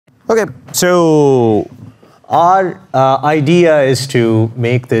Okay, so our idea is to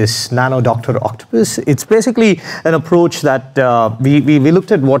make this Nano Dr. Octopus. It's basically an approach that we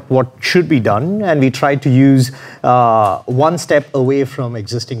looked at what should be done, and we tried to use one step away from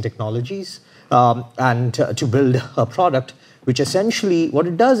existing technologies and to build a product which essentially, what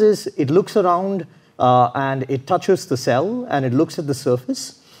it does is it looks around and it touches the cell and it looks at the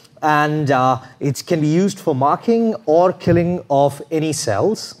surface, and it can be used for marking or killing of any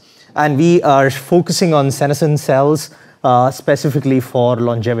cells. And we are focusing on senescent cells specifically for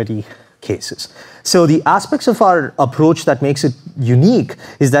longevity cases. So the aspects of our approach that makes it unique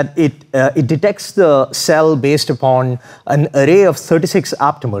is that it detects the cell based upon an array of 36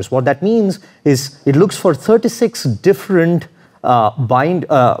 aptamers. What that means is it looks for 36 different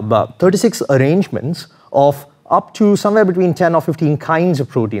 36 arrangements of up to somewhere between 10 or 15 kinds of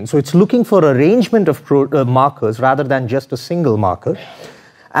proteins. So it's looking for arrangement of markers rather than just a single marker.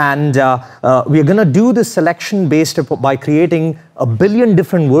 And we are going to do this selection based by creating a billion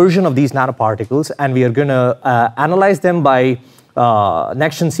different versions of these nanoparticles, and we are going to analyze them by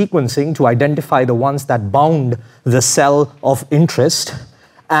next-gen sequencing to identify the ones that bound the cell of interest.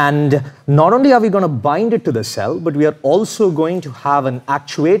 And not only are we going to bind it to the cell, but we are also going to have an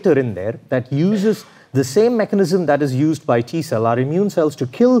actuator in there that uses the same mechanism that is used by T cell, our immune cells, to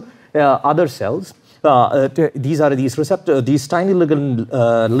kill other cells. These are these tiny little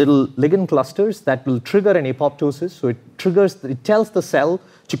ligand clusters that will trigger an apoptosis. So it tells the cell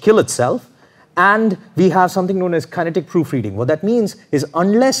to kill itself. And we have something known as kinetic proofreading. What that means is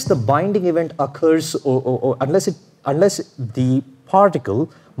unless the binding event occurs, or unless the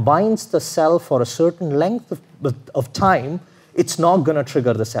particle binds the cell for a certain length of time, it's not going to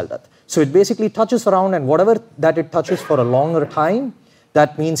trigger the cell death. So it basically touches around, and whatever that it touches for a longer time,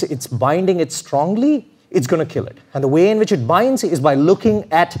 that means it's binding it strongly, it's going to kill it. And the way in which it binds is by looking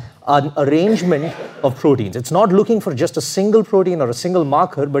at an arrangement of proteins. It's not looking for just a single protein or a single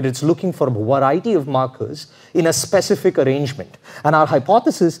marker, but it's looking for a variety of markers in a specific arrangement. And our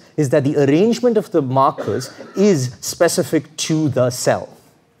hypothesis is that the arrangement of the markers is specific to the cell.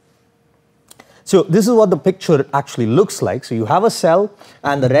 So this is what the picture actually looks like. So you have a cell,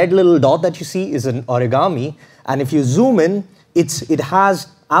 and the red little dot that you see is an origami. And if you zoom in, it has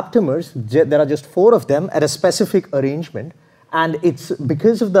aptamers. There are just 4 of them at a specific arrangement, and it's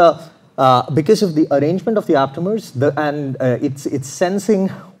because of the arrangement of the aptamers, it's sensing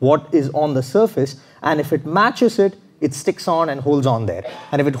what is on the surface, and if it matches it, it sticks on and holds on there.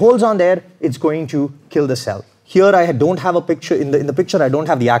 And if it holds on there, it's going to kill the cell. Here I don't have a picture. In the picture, I don't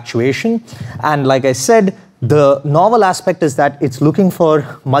have the actuation, and like I said, the novel aspect is that it's looking for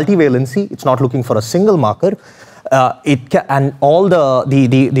multivalency. It's not looking for a single marker. And all the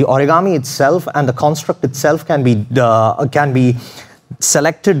origami itself and the construct itself can be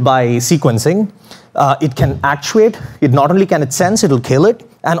selected by sequencing. It can actuate. It not only can it sense, it'll kill it,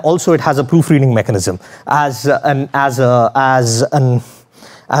 and also it has a proofreading mechanism as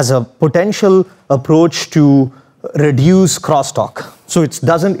a potential approach to reduce crosstalk. So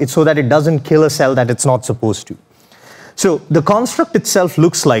so that it doesn't kill a cell that it's not supposed to. So the construct itself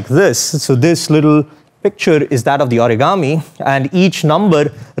looks like this. So this little picture is that of the origami, and each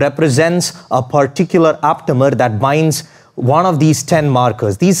number represents a particular aptamer that binds one of these 10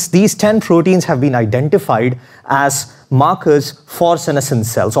 markers. These 10 proteins have been identified as markers for senescent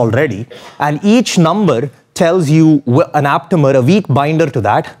cells already, and each number tells you an aptamer, a weak binder to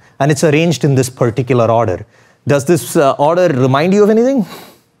that, and it's arranged in this particular order. Does this order remind you of anything?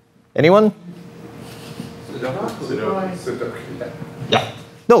 Anyone? Yeah.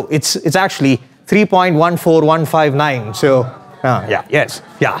 No, it's actually 3.14159. So, yeah, yes,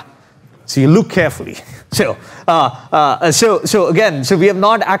 yeah. So you look carefully. So, again, we have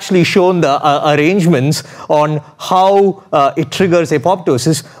not actually shown the arrangements on how it triggers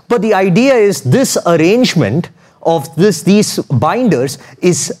apoptosis, but the idea is this arrangement of these binders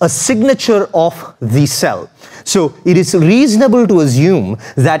is a signature of the cell. So it is reasonable to assume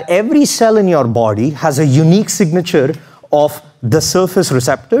that every cell in your body has a unique signature of the surface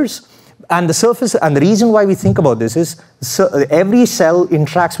receptors. And the reason why we think about this is every cell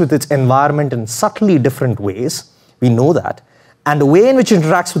interacts with its environment in subtly different ways. We know that. And the way in which it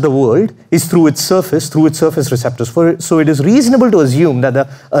interacts with the world is through its surface receptors. So it is reasonable to assume that the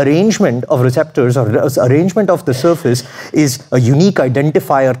arrangement of receptors or arrangement of the surface is a unique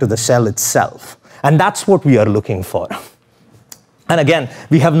identifier to the cell itself. And that's what we are looking for. And again,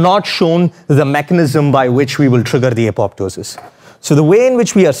 we have not shown the mechanism by which we will trigger the apoptosis. So the way in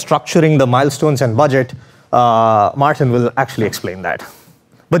which we are structuring the milestones and budget, Martin will actually explain that.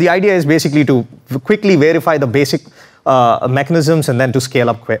 But the idea is basically to quickly verify the basic mechanisms and then to scale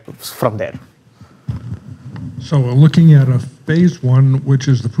up from there. So we're looking at a phase 1, which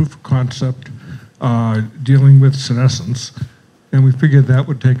is the proof of concept dealing with senescence. And we figured that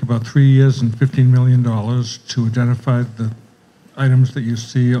would take about 3 years and $15 million to identify the items that you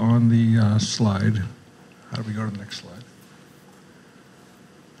see on the slide. How do we go to the next slide?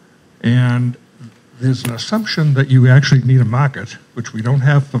 And there's an assumption that you actually need a market, which we don't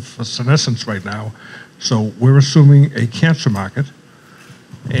have for senescence right now. So we're assuming a cancer market.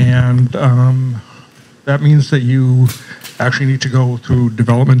 And that means that you actually need to go through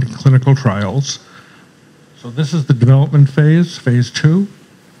development and clinical trials. So this is the development phase, phase 2,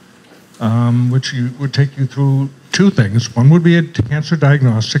 which would take you through 2 things. One would be a cancer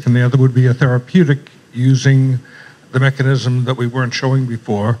diagnostic, and the other would be a therapeutic using the mechanism that we weren't showing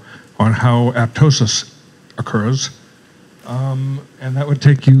before on how apoptosis occurs. And that would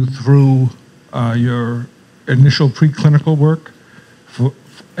take you through your initial preclinical work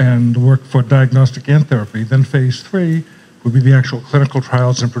and work for diagnostic and therapy. Then phase 3 would be the actual clinical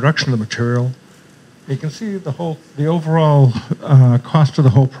trials and production of the material. You can see the overall cost of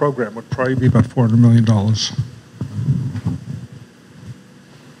the whole program would probably be about $400 million.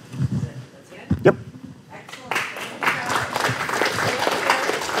 Yep. Excellent.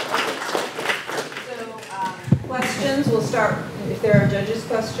 So questions, we'll start, if there are judges'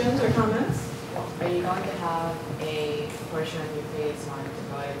 questions or comments. Are you going to have a portion of your phase 1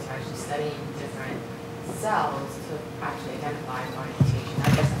 devoted to actually studying different cells to actually identify orientation?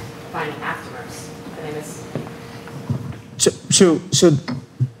 I guess finding aptamers. So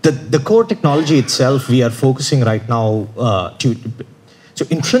the core technology itself, we are focusing right now so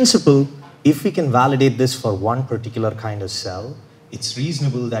in principle, if we can validate this for one particular kind of cell, it's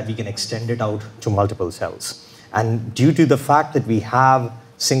reasonable that we can extend it out to multiple cells. And due to the fact that we have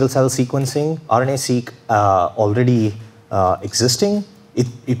single cell sequencing, RNA-seq already existing,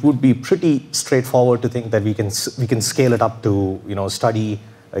 it would be pretty straightforward to think that we can scale it up to study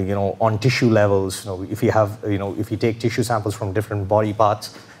on tissue levels. If you take tissue samples from different body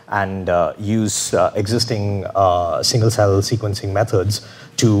parts and use existing single cell sequencing methods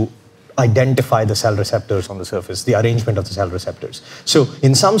to identify the cell receptors on the surface, the arrangement of the cell receptors. So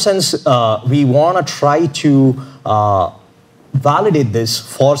in some sense, we want to try to validate this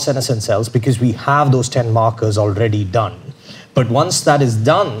for senescent cells because we have those 10 markers already done. But once that is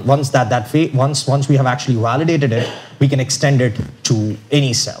done, once we have actually validated it, we can extend it to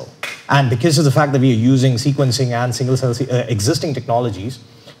any cell. And because of the fact that we are using sequencing and single cell existing technologies,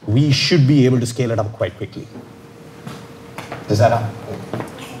 we should be able to scale it up quite quickly. Does that help?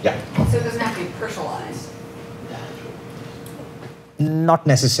 Yeah. So it doesn't have to be personalized? Not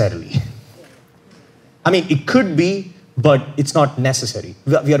necessarily. I mean, it could be, but it's not necessary.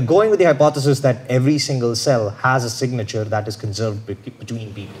 We are going with the hypothesis that every single cell has a signature that is conserved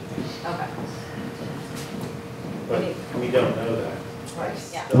between people. Okay. But we don't know that. Right.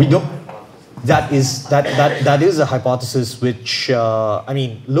 Yeah. We don't. That is a hypothesis which I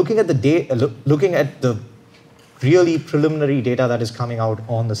mean, looking at the really preliminary data that is coming out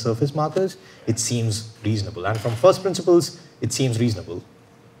on the surface markers, it seems reasonable. And from first principles, it seems reasonable.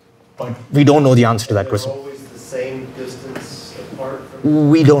 But we don't know the answer to that question. Always the same distance apart from.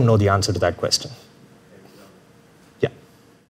 We don't know the answer to that question.